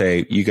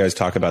 Duarte, you guys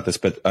talk about this,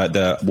 but,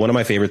 one of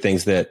my favorite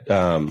things that,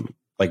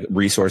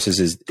 resources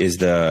is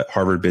the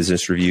Harvard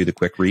Business Review, the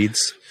quick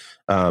reads.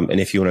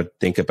 And if you want to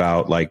think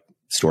about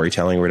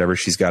storytelling or whatever,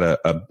 she's got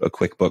a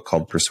quick book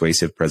called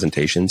Persuasive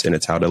Presentations, and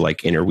it's how to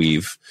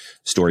interweave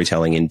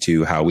storytelling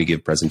into how we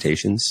give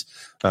presentations.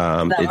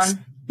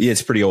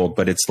 It's pretty old,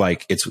 but it's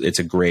it's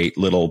a great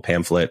little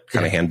pamphlet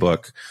kind of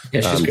handbook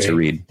to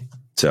read.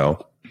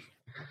 So,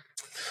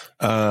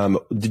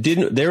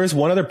 there is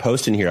one other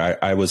post in here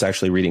I was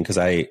actually reading because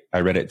I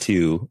read it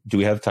too. Do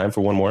we have time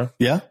for one more?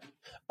 Yeah.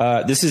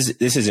 This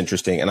is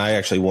interesting, and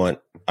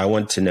I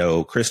want to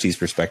know Christy's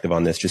perspective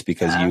on this, just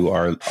because you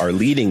are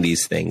leading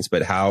these things.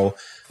 But how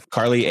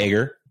Carly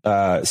Ager,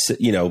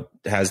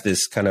 has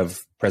this kind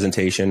of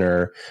presentation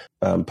or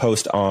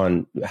post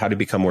on how to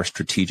become more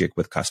strategic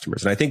with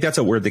customers, and I think that's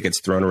a word that gets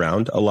thrown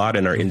around a lot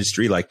in our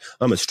industry. Like,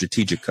 I'm a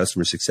strategic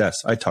customer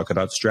success. I talk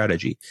about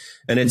strategy,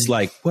 and it's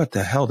like, what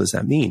the hell does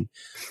that mean?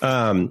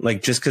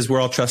 Just because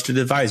we're all trusted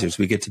advisors,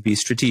 we get to be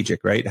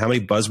strategic, right? How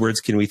many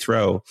buzzwords can we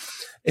throw?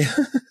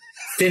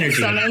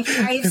 Synergy.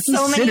 I have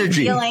so many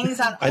feelings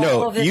on I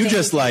know all of this. You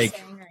just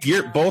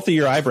both of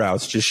your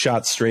eyebrows just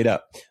shot straight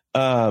up.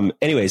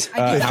 Anyways,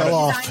 I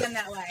designed them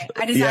that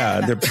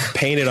way. They're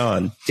painted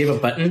on. Do you have a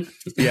button?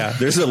 Yeah,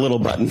 there's a little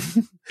button.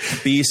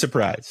 Be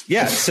surprised.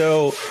 Yeah.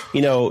 So,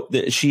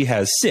 she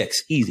has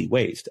 6 easy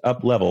ways to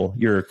up level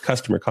your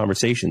customer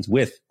conversations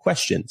with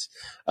questions.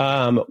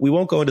 We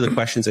won't go into the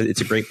questions. It's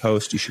a great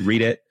post. You should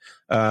read it.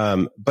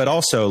 But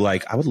also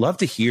I would love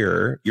to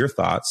hear your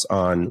thoughts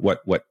on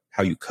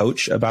how you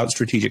coach about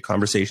strategic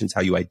conversations, how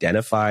you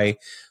identify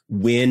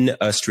when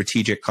a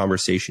strategic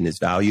conversation is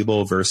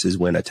valuable versus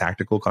when a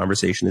tactical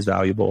conversation is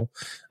valuable,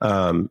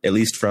 at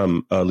least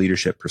from a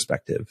leadership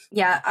perspective.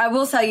 Yeah, I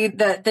will tell you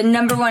the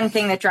number one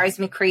thing that drives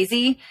me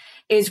crazy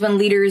is when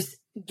leaders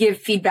give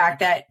feedback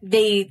that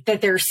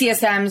their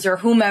CSMs or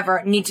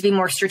whomever need to be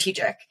more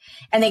strategic,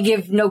 and they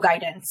give no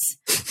guidance,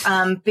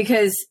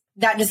 because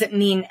that doesn't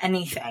mean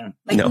anything.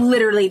 Like No.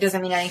 literally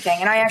doesn't mean anything.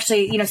 And I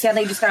actually,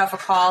 sadly just got off a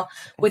call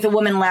with a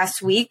woman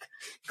last week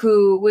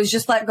who was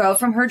just let go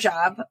from her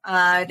job.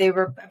 They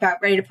were about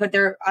ready to put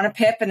her on a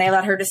PIP, and they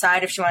let her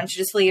decide if she wanted to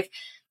just leave.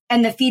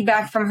 And the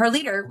feedback from her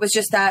leader was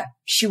just that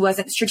she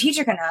wasn't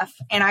strategic enough.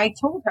 And I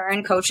told her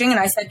in coaching, and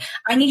I said,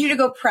 I need you to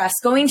go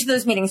into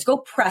those meetings, go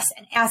press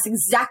and ask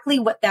exactly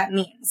what that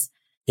means.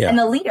 Yeah. And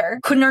the leader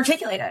couldn't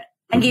articulate it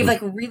and gave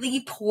like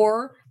really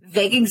poor,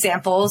 vague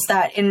examples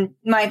that, in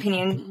my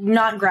opinion,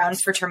 not grounds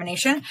for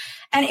termination.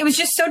 And it was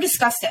just so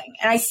disgusting.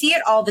 And I see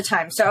it all the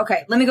time. So,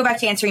 okay, let me go back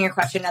to answering your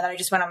question now that I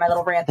just went on my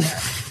little rant there.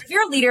 If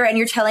you're a leader and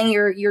you're telling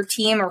your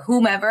team or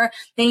whomever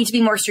they need to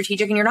be more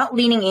strategic, and you're not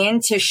leaning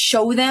in to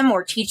show them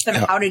or teach them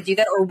how to do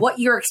that or what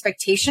your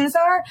expectations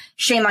are,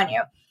 shame on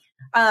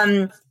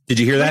you. Did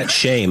you hear that?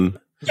 Shame.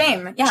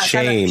 Shame. Yeah.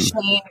 Shame.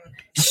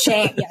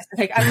 Shame. Yes.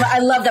 Okay. I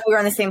love that we were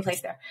in the same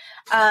place there.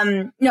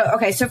 No.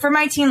 Okay. So for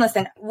my team,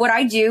 listen, what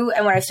I do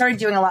and what I started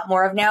doing a lot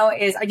more of now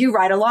is I do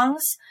ride-alongs.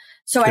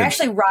 So I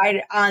actually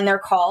ride on their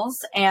calls,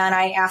 and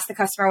I ask the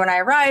customer when I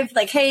arrive,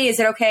 like, hey, is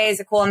it okay? Is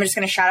it cool? I'm just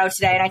going to shout out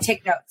today, and I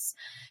take notes.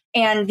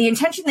 And the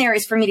intention there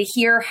is for me to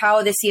hear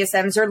how the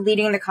CSMs are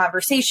leading the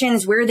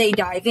conversations, where they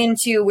dive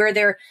into, where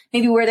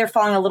they're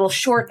falling a little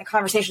short, the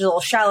conversation's a little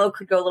shallow,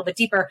 could go a little bit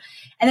deeper.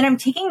 And then I'm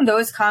taking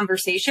those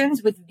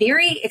conversations with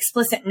very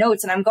explicit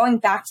notes, and I'm going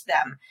back to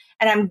them,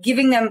 and I'm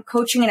giving them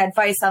coaching and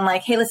advice on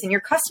like, hey, listen,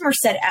 your customer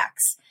said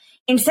X.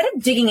 Instead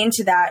of digging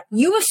into that,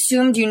 you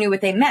assumed you knew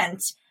what they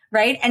meant,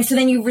 right? And so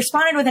then you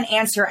responded with an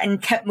answer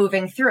and kept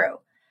moving through.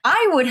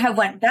 I would have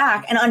went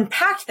back and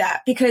unpacked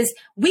that, because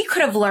we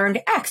could have learned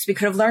X, we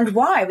could have learned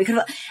Y,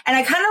 and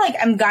I kind of like,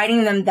 I'm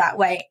guiding them that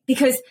way,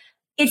 because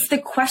it's the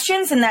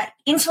questions and that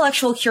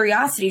intellectual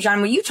curiosity,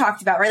 John, what you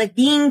talked about, right? Like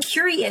being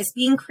curious,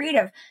 being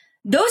creative.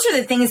 Those are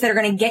the things that are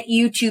going to get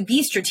you to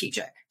be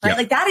strategic, right? Yep.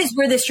 Like that is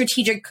where the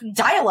strategic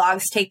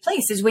dialogues take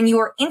place, is when you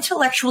are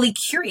intellectually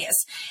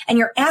curious and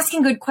you're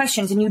asking good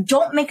questions and you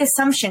don't make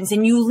assumptions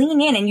and you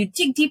lean in and you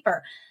dig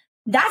deeper.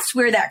 That's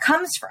where that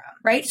comes from,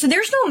 right? So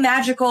there's no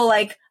magical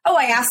like, oh,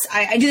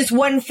 I do this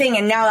one thing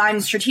and now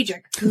I'm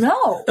strategic.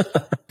 No,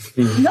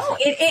 no,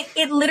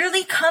 it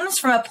literally comes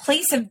from a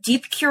place of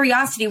deep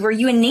curiosity where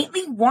you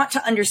innately want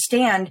to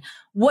understand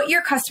what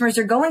your customers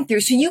are going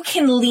through, so you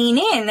can lean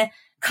in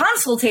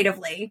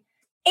consultatively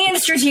and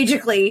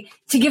strategically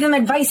to give them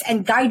advice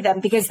and guide them,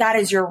 because that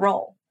is your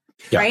role.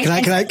 Yeah.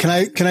 Right? Can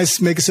I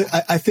make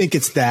I think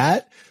it's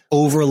that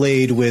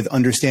overlaid with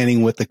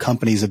understanding what the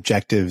company's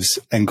objectives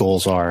and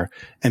goals are,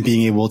 and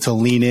being able to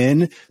lean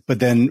in, but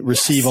then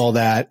receive all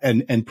that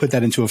and put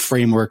that into a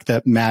framework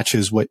that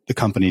matches what the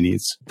company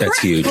needs. That's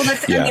huge. Well,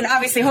 I mean,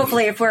 obviously,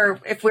 hopefully, if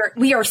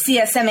we are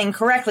CSMing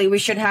correctly, we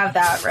should have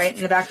that right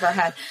in the back of our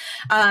head.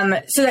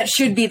 So that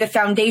should be the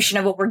foundation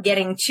of what we're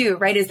getting to,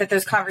 right? Is that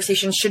those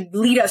conversations should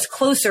lead us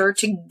closer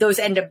to those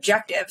end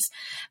objectives.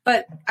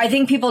 But I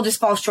think people just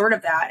fall short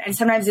of that. And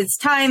sometimes it's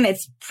time,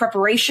 it's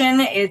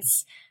preparation,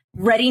 it's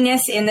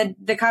readiness in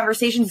the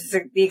conversations, is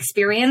the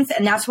experience.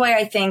 And that's why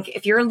I think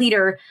if you're a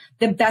leader,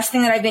 the best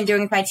thing that I've been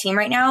doing with my team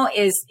right now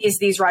is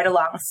these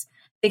ride-alongs,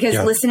 because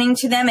listening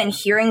to them and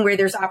hearing where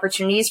there's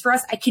opportunities for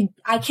us, I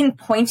can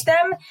point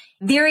them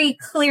very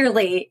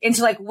clearly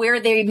into like where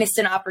they missed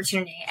an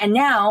opportunity. And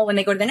now when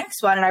they go to the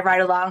next one and I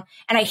ride along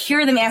and I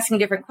hear them asking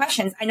different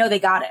questions, I know they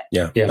got it.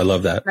 Yeah. I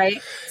love that. Right.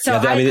 So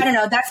I don't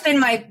know. That's been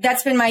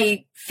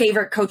my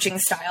favorite coaching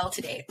style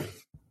to date.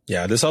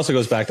 Yeah, this also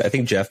goes back to, I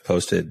think Jeff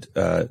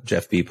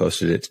B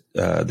posted it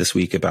this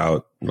week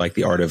about like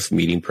the art of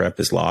meeting prep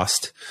is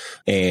lost.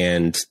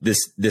 And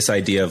this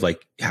idea of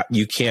like,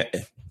 you can't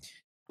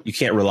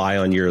rely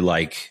on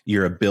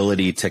your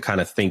ability to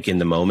kind of think in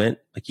the moment.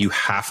 Like you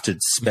have to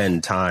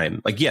spend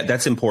time. Like, yeah,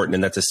 that's important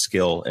and that's a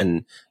skill.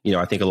 And,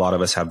 I think a lot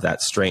of us have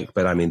that strength,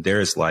 but I mean,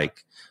 there's a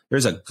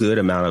good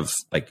amount of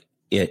like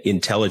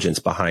intelligence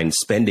behind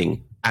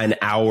spending an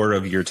hour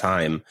of your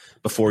time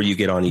before you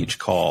get on each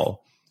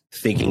call,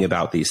 thinking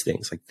about these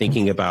things, like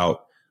thinking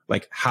about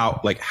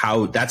how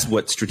that's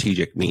what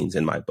strategic means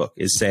in my book,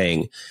 is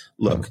saying,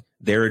 look,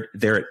 they're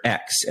at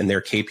X and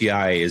their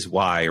KPI is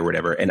Y or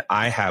whatever. And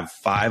I have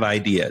 5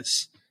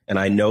 ideas and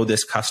I know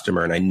this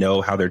customer and I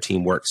know how their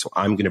team works. So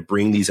I'm going to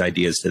bring these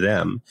ideas to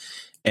them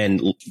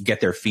and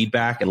get their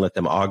feedback and let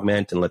them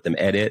augment and let them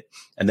edit.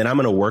 And then I'm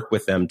going to work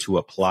with them to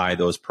apply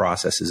those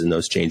processes and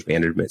those change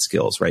management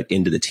skills right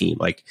into the team.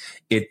 Like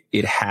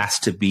it has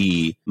to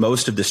be,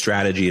 most of the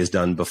strategy is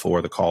done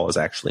before the call is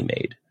actually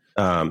made.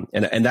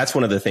 And that's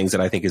one of the things that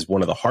I think is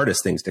one of the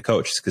hardest things to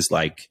coach, because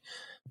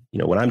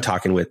when I'm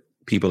talking with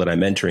people that I'm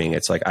mentoring,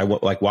 it's like,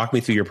 walk me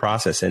through your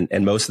process.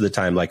 And most of the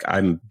time, like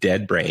I'm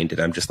dead brained and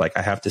I'm just like,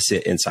 I have to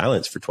sit in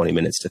silence for 20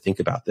 minutes to think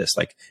about this.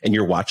 Like, and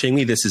you're watching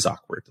me, this is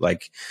awkward.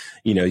 Like,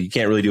 you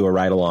can't really do a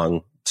ride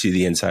along to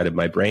the inside of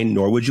my brain,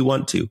 nor would you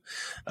want to.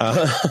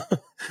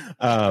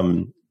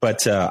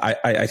 But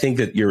I think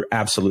that you're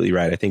absolutely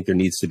right. I think there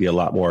needs to be a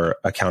lot more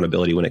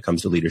accountability when it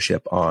comes to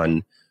leadership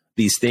on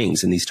these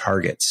things and these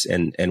targets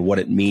and what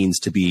it means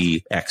to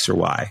be X or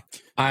Y.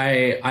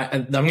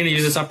 I'm going to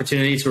use this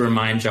opportunity to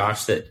remind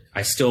Josh that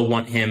I still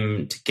want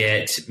him to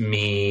get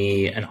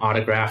me an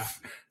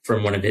autograph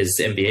from one of his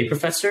MBA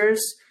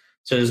professors.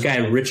 So this guy,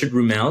 Richard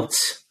Rumelt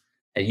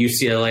at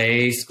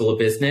UCLA School of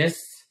Business,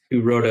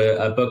 who wrote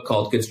a book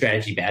called Good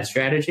Strategy, Bad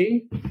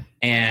Strategy.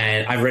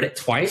 And I've read it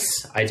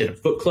twice. I did a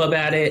book club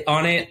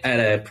on it at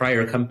a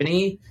prior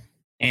company.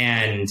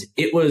 And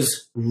it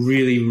was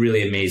really,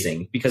 really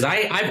amazing because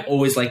I've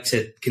always liked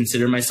to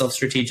consider myself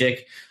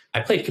strategic.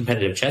 I played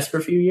competitive chess for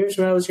a few years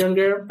when I was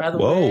younger, by the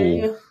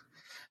way.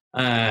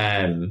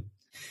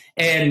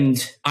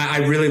 And I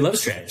really love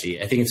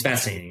strategy. I think it's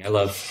fascinating. I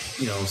love,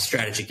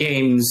 strategy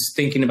games,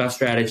 thinking about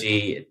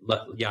strategy,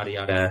 yada,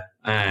 yada.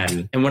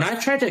 And when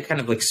I've tried to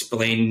kind of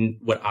explain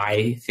what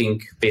I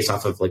think based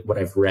off of like what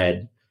I've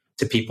read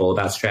to people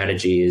about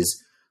strategy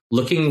is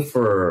looking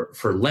for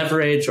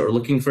leverage or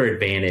looking for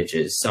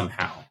advantages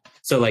somehow.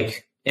 So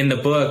like in the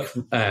book,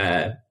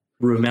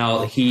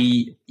 Rumel,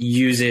 he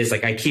uses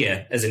like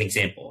IKEA as an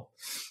example.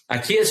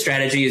 IKEA's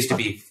strategy is to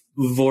be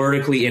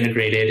vertically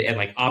integrated and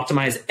like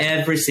optimize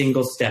every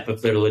single step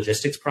of their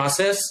logistics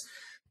process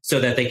so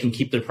that they can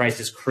keep their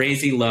prices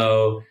crazy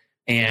low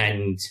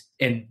and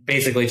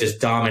basically just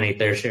dominate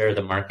their share of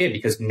the market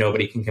because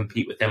nobody can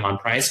compete with them on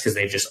price because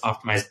they've just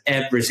optimized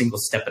every single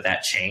step of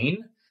that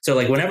chain. So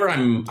like whenever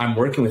I'm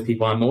working with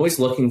people, I'm always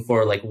looking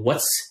for like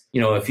what's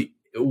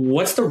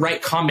the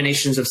right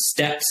combinations of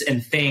steps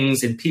and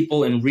things and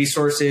people and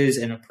resources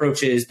and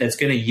approaches that's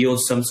going to yield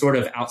some sort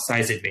of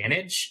outsized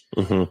advantage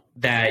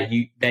that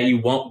you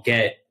won't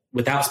get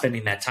without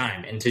spending that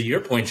time. And to your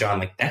point, John,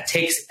 like that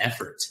takes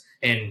effort.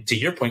 And to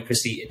your point,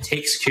 Christy, it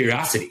takes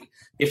curiosity.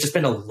 You have to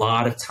spend a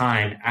lot of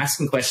time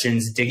asking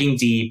questions, digging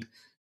deep,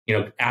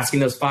 asking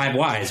those 5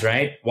 whys,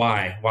 right?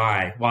 Why,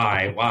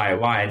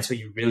 until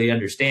you really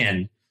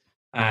understand.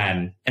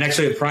 And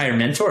actually a prior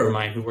mentor of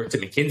mine who worked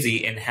at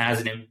McKinsey and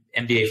has an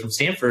MBA from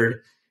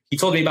Stanford, he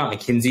told me about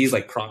McKinsey's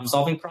like problem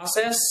solving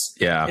process.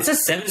 Yeah. It's a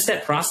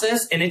 7-step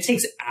process and it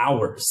takes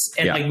hours.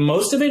 And like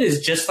most of it is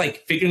just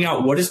like figuring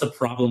out what is the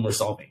problem we're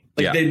solving.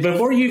 Like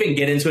before you even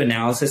get into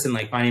analysis and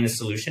like finding a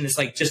solution, it's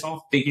like just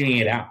all figuring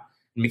it out.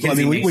 When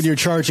you're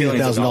charging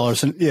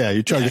 $1,000,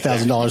 you charge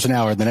 $1,000 an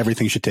hour, then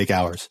everything should take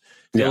hours.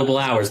 Billable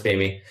hours,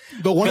 baby.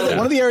 But one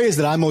of the areas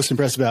that I'm most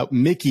impressed about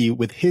Mickey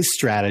with his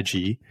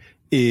strategy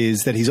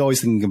is that he's always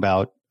thinking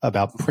about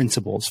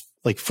principles,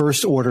 like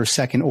first order,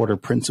 second order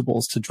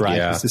principles to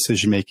drive his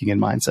decision making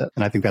and mindset.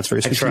 And I think that's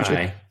very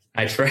strategic.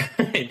 I try.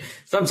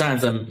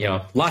 Sometimes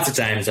lots of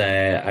times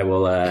I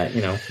will,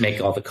 make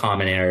all the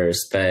common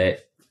errors,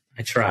 but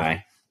I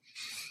try.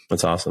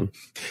 That's awesome.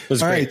 It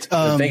was all great.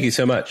 right. Thank you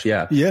so much.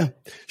 Yeah. Yeah.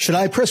 Should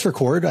I press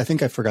record? I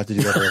think I forgot to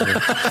do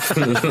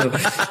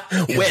that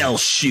earlier. Well,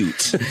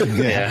 shoot.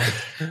 Yeah.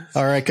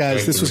 All right,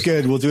 guys. This was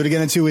good. We'll do it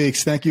again in 2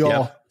 weeks. Thank you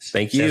all.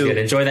 Thank you. Sounds good.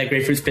 Enjoy that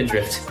grapefruit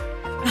spindrift.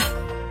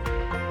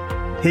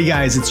 Hey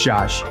guys, it's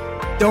Josh.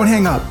 Don't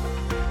hang up.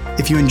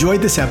 If you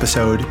enjoyed this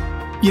episode,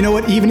 you know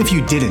what? Even if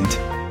you didn't,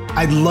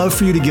 I'd love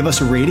for you to give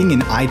us a rating in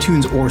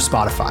iTunes or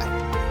Spotify.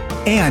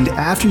 And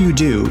after you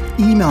do,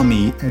 email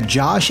me at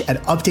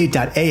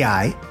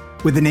josh@update.ai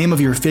with the name of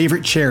your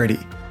favorite charity,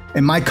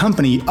 and my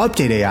company,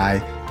 Update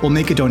AI, will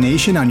make a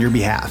donation on your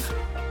behalf.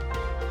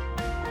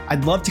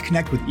 I'd love to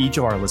connect with each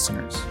of our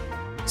listeners.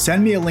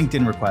 Send me a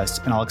LinkedIn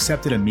request and I'll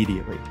accept it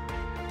immediately.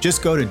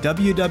 Just go to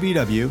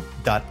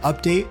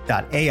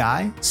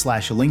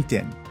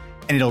www.update.ai/LinkedIn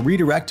and it'll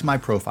redirect to my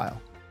profile.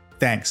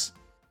 Thanks.